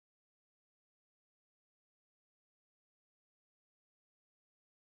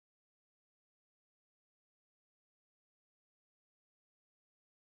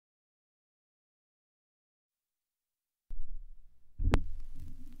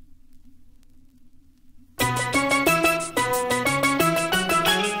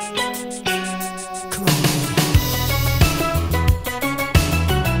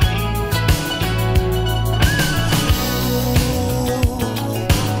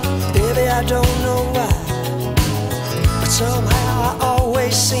I don't know why, but somehow I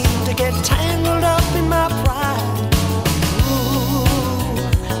always seem to get tangled up in my pride. Ooh,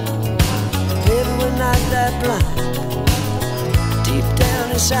 baby, we're not that blind. Deep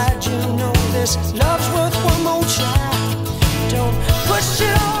down inside you know this love's worth one more try. Don't push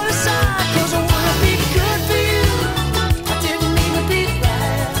it all aside, 'cause I wanna be good for you. I didn't mean to be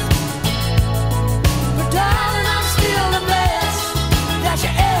bad, but darling, I'm still the best that you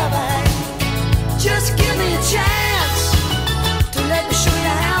ever had. Just give me a chance to let me show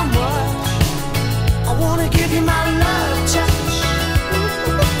you how much I wanna give you my love touch.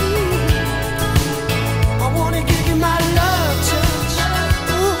 I wanna give you my love touch.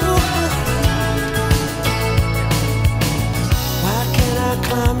 Why can't I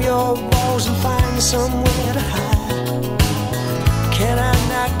climb your walls and find somewhere to hide? Can I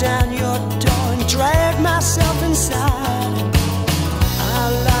knock down your door and drag myself inside?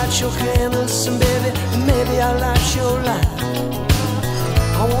 I'll light your candles and baby, maybe I'll light your light.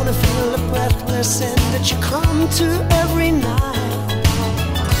 I wanna feel the breathless end that you come to every night.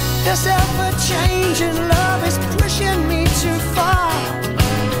 This ever-changing love is pushing me too far.